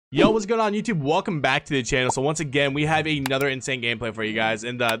Yo, what's going on YouTube? Welcome back to the channel. So once again, we have another insane gameplay for you guys,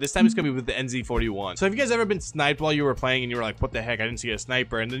 and this time it's gonna be with the NZ-41. So have you guys ever been sniped while you were playing and you were like, what the heck, I didn't see a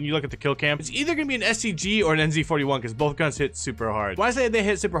sniper, and then you look at the kill cam, it's either gonna be an SCG or an NZ-41 because both guns hit super hard. When I say they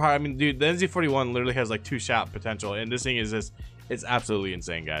hit super hard, I mean, dude, the NZ-41 literally has like 2-shot potential, and this thing is just, it's absolutely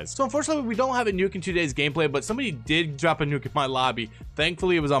insane, guys. So unfortunately, we don't have a nuke in today's gameplay, but somebody did drop a nuke in my lobby.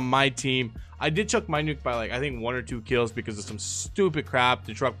 Thankfully, it was on my team. I did chuck my nuke by like, I think 1 or 2 kills because of some stupid crap.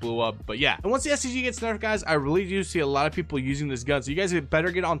 The truck blew up, but yeah. And once the SCG gets nerfed, guys, I really do see a lot of people using this gun. So you guys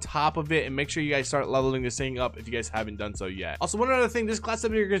better get on top of it and make sure you guys start leveling this thing up if you guys haven't done so yet. Also, one other thing, this class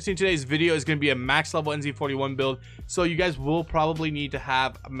that you're going to see in today's video is going to be a max level NZ-41 build. So you guys will probably need to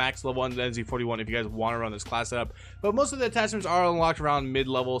have a max level on the NZ-41 if you guys want to run this class setup. But most of the attachments are unlocked around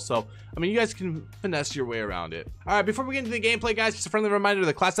mid-level. So, I mean, you guys can finesse your way around it. All right, before we get into the gameplay, guys, just a friendly reminder,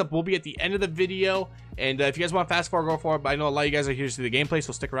 the class setup will be at the end of the video. And if you guys want fast forward, go for it. But I know a lot of you guys are here to see the gameplay,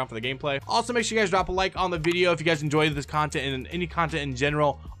 so stick around for the gameplay. Also, make sure you guys drop a like on the video if you guys enjoyed this content and any content in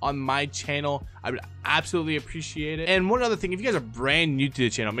general on my channel. I would absolutely appreciate it. And one other thing, if you guys are brand new to the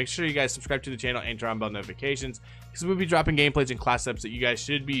channel, make sure you guys subscribe to the channel and turn on bell notifications because we'll be dropping gameplays and class setups that you guys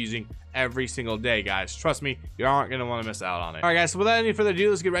should be using every single day, guys. Trust me, you aren't going to want to miss out on it. All right, guys, so without any further ado,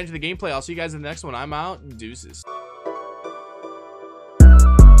 let's get right into the gameplay. I'll see you guys in the next one. I'm out. Deuces.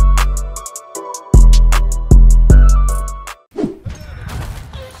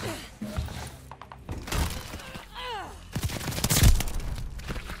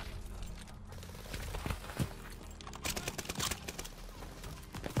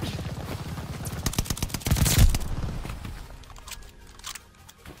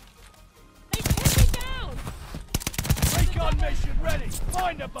 Mission ready.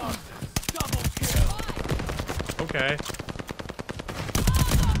 Find a bastard. Double kill. Okay.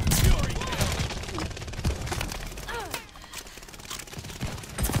 Fury kill.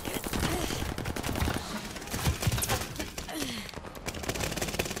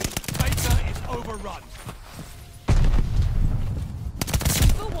 Beta is overrun.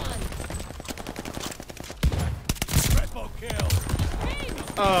 Triple kill.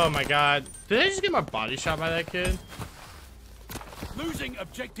 Oh my god. Did I just get my body shot by that kid? Losing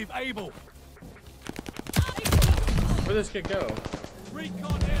objective able. Where'd this kid go?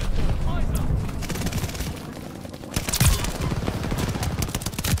 Recon airborne. Eyes up.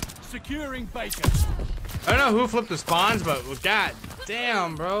 Securing Baker. I don't know who flipped the spawns, but god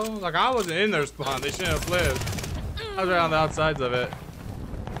damn, bro. Like, I wasn't in their spawn. They shouldn't have flipped. I was right on the outsides of it.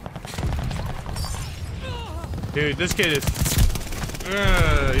 Dude, this kid is...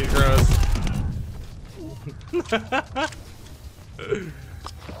 he's gross.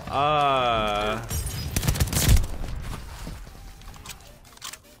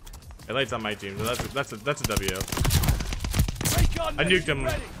 Light's on my team, so that's a W. I nuked him.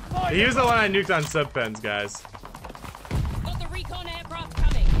 He was the one I nuked on sub pens, guys. Got the recon aircraft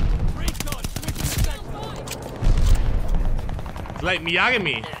coming. Recon It's like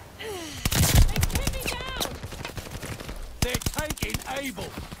Miyagi. They're taking able.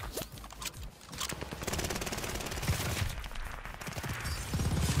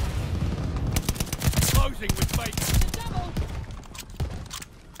 Closing with Baker.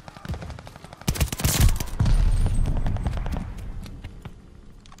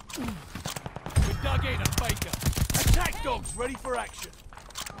 We dug in at Baker. Attack dogs ready for action.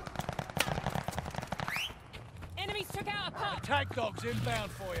 Enemies took out a pup. Attack dogs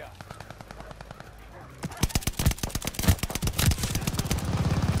inbound for you.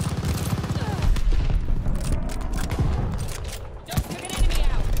 Dogs took an enemy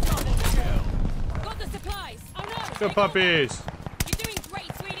out. Double kill. Got the supplies. Oh no. Good puppies. You're doing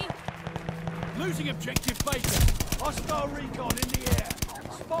great, sweetie. Losing objective Baker. Hostile recon in the air.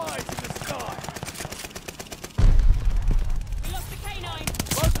 Spies in the sky. We lost the K9.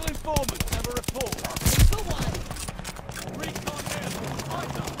 Local informants have a report. For one. Recon airborne.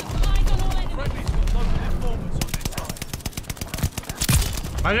 Eyes up. Eyes on all enemies. Friendly's got local informants on their side.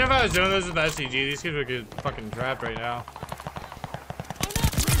 Imagine if I was doing this with SCG. These kids would get fucking trapped right now. Oh no.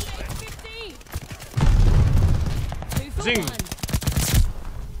 15. 2 for Zing. 1.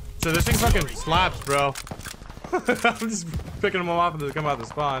 So this thing fucking slaps, bro. I'm just picking them off as they come out the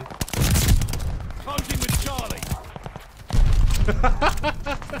spawn. Closing with Charlie.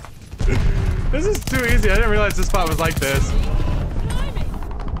 This is too easy. I didn't realize this spot was like this. Climbing.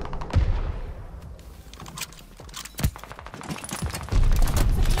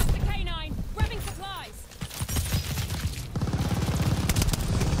 Lost the K9. Grabbing supplies.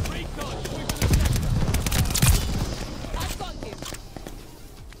 Recon sweeping the sector. I've got you.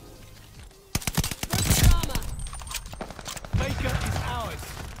 Broken their armor. Baker is ours.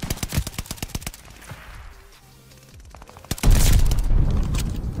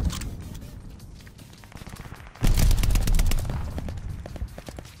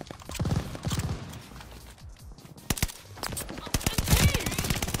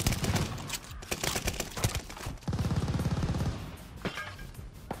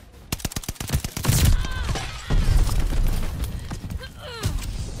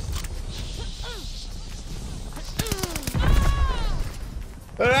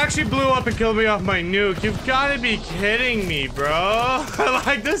 It actually blew up and killed me off my nuke. You've got to be kidding me, bro.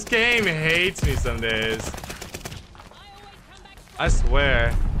 Like, this game hates me some days. I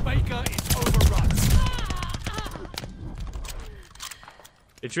swear. Baker is overrun.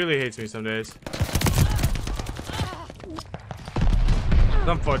 It truly hates me some days. It's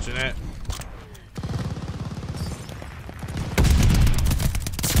unfortunate.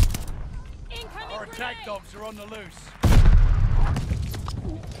 Our attack dogs are on the loose.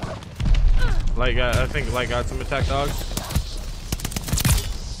 Like, I think Light got some attack dogs.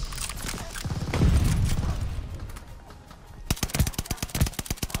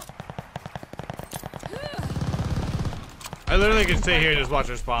 I literally can sit here and just watch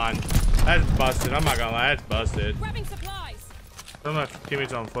her spawn. That's busted. I'm not gonna lie, that's busted. Grabbing supplies. I don't know if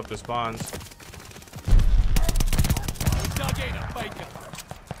teammates don't flip the spawns. We dug in at Baker.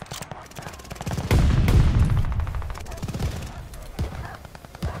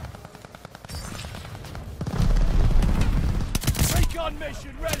 Recon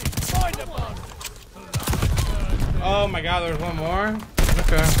mission ready. Find the bomb. Oh my god, there's one more?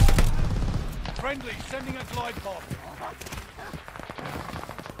 Okay. Friendly sending a glide bomb.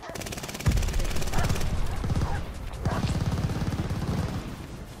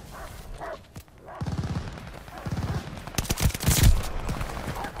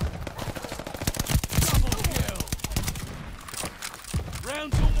 Double kill.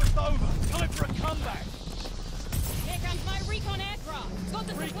 Round's almost over. Time for a comeback. Here comes my recon aircraft. Got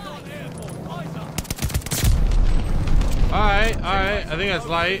the Recon supplies. airborne. Eyes up. Alright, alright. I think that's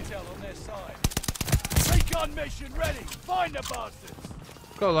Light. Intel on their side. Recon mission ready. Find the bastards.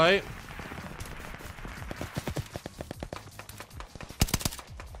 Go Light.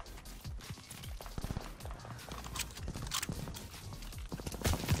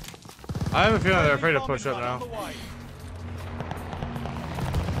 I have a feeling they're afraid to push up now.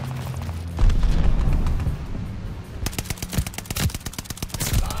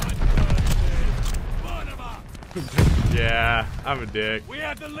 Yeah, I'm a dick. We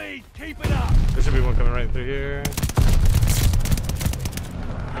have the lead. Keep it up. There should be one coming right through here.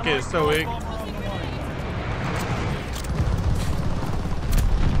 Okay, it's so weak.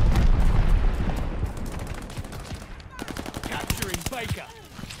 Capturing Baker.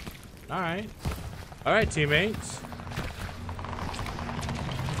 Alright. Alright, teammates.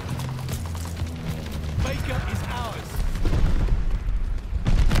 Baker is ours.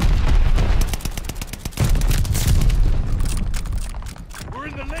 We're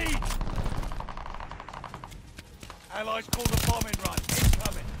in the lead. Allies call the bombing run.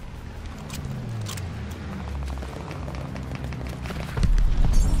 Incoming.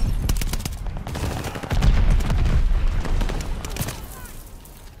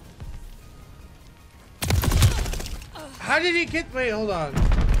 How did he get? Wait, hold on.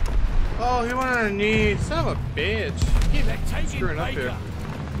 Oh, he went underneath. Son of a bitch. Keep They're taking screwing up Baker. here.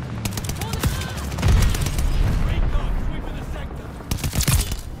 Recon sweeping the sector.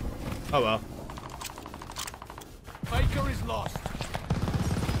 Oh well. Baker is lost.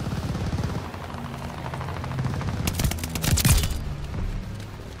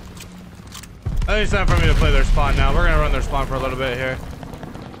 I think it's time for me to play their spawn now. We're gonna run their spawn for a little bit here.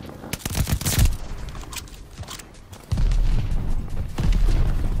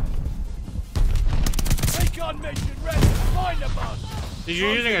 Recon mission ready. Find the boss. Dude,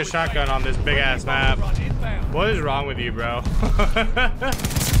 you're using a shotgun on this big ass map. What is wrong with you, bro?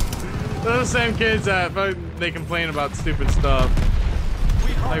 They're the same kids that they complain about stupid stuff.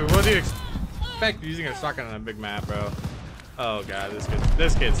 Like, what do you expect using a shotgun on a big map, bro? Oh god,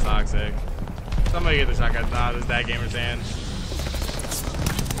 this kid's toxic. Somebody get the shotgun. Nah, this is that gamer's hand.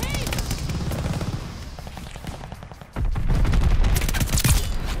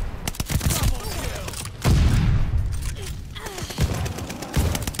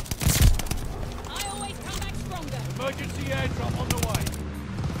 I always come back stronger. Emergency airdrop on the way.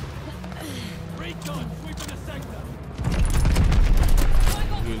 Recon sweeping the sector.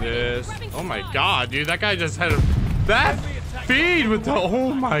 Do this. Oh my god, dude, that guy just had that feed with the.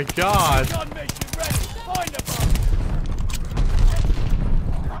 Oh my god. Recon mission ready. Find the boss.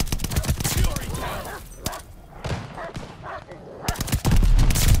 Fury kill.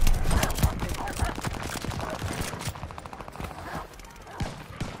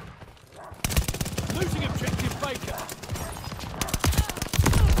 Losing objective Baker.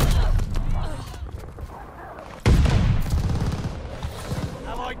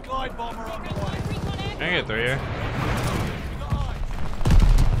 Allied glide bomber on the way. Recon I aircraft. can get through here. We got eyes.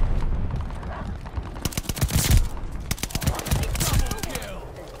 Double kill.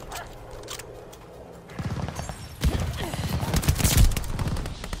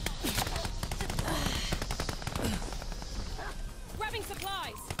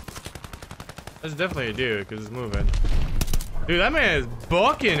 That's definitely a dude because it's moving. Dude, that man is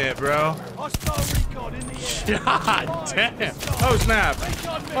booking it, bro. Hostile recon in the air. God damn. Oh, snap.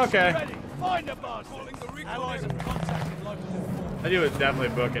 Okay. Find the bus. Allies have contacted local information. That dude was definitely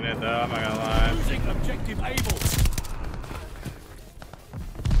booking it, though. I'm not gonna lie. Losing objective able.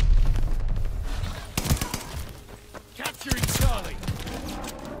 Capturing Charlie.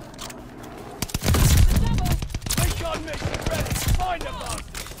 Recon mission ready. Find the bus.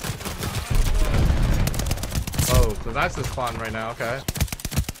 Oh, so that's the spawn right now. Okay.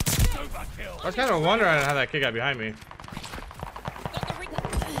 Overkill. I was kind of wondering how that kid got behind me. Got the recon.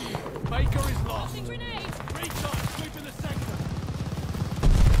 Baker is lost. Grenade. Recon sweeping the sector.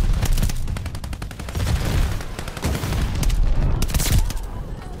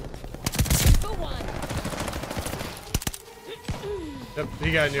 For one. Yep,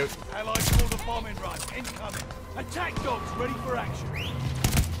 he got a nuke. Allies called a bombing run. Incoming. Attack dogs ready for action.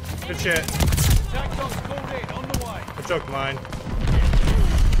 Good shit. Attack dogs called in on the way. I choked mine.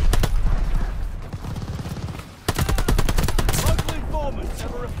 Local informants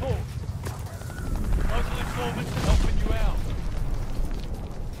have a report. Local informants are helping you out.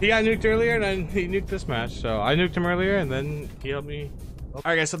 He got nuked earlier, and then he nuked this match. So I nuked him earlier, and then he helped me.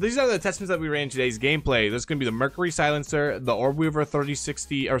 Alright guys, so these are the attachments that we ran in today's gameplay. There's going to be the Mercury Silencer, the Orb Weaver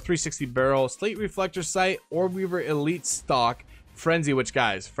 3060 or 360 barrel, Slate Reflector Sight, Orb Weaver Elite Stock, Frenzy, which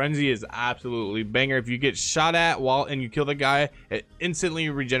guys, Frenzy is absolutely banger. If you get shot at and you kill the guy, it instantly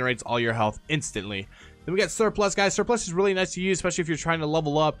regenerates all your health instantly. Then we got Surplus, guys. Surplus is really nice to use, especially if you're trying to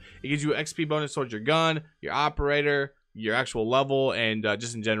level up. It gives you XP bonus towards your gun, your operator, your actual level, and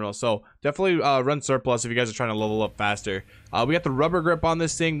just in general. So definitely run Surplus if you guys are trying to level up faster. We got the rubber grip on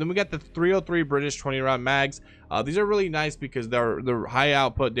this thing. Then we got the 303 British 20 round mags. These are really nice because they're high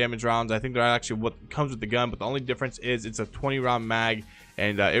output damage rounds. I think they're actually what comes with the gun, but the only difference is it's a 20 round mag,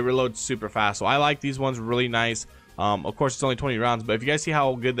 and it reloads super fast. So I like these ones, really nice. Of course it's only 20 rounds, but if you guys see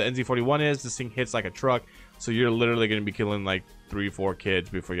how good the NZ-41 is, this thing hits like a truck. So you're literally going to be killing like 3-4 kids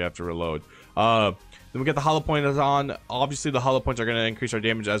before you have to reload. Then we got the hollow pointers on. Obviously the hollow points are going to increase our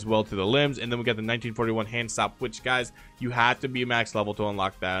damage as well to the limbs. And then we got the 1941 hand stop, which guys, you have to be max level to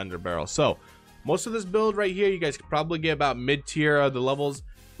unlock that under barrel. So most of this build right here, you guys could probably get about mid-tier of the levels,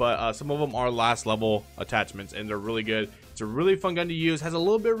 but some of them are last level attachments, and they're really good. It's a really fun gun to use. Has a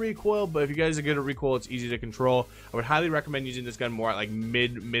little bit of recoil, but if you guys are good at recoil, it's easy to control. I would highly recommend using this gun more at like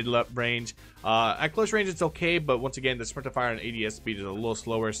mid range. At close range, it's okay, but once again, the sprint to fire and ADS speed is a little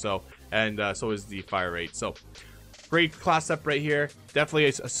slower. So so is the fire rate. So great class up right here.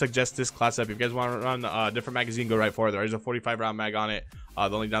 Definitely suggest this class up. If you guys want to run a different magazine, go right for it. There is a 45 round mag on it. The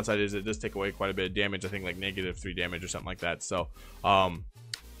only downside is it does take away quite a bit of damage. I think like -3 damage or something like that. So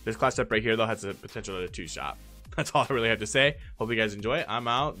this class up right here though has the potential of a 2-shot. That's all I really have to say. Hope you guys enjoy it. I'm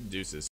out. Deuces.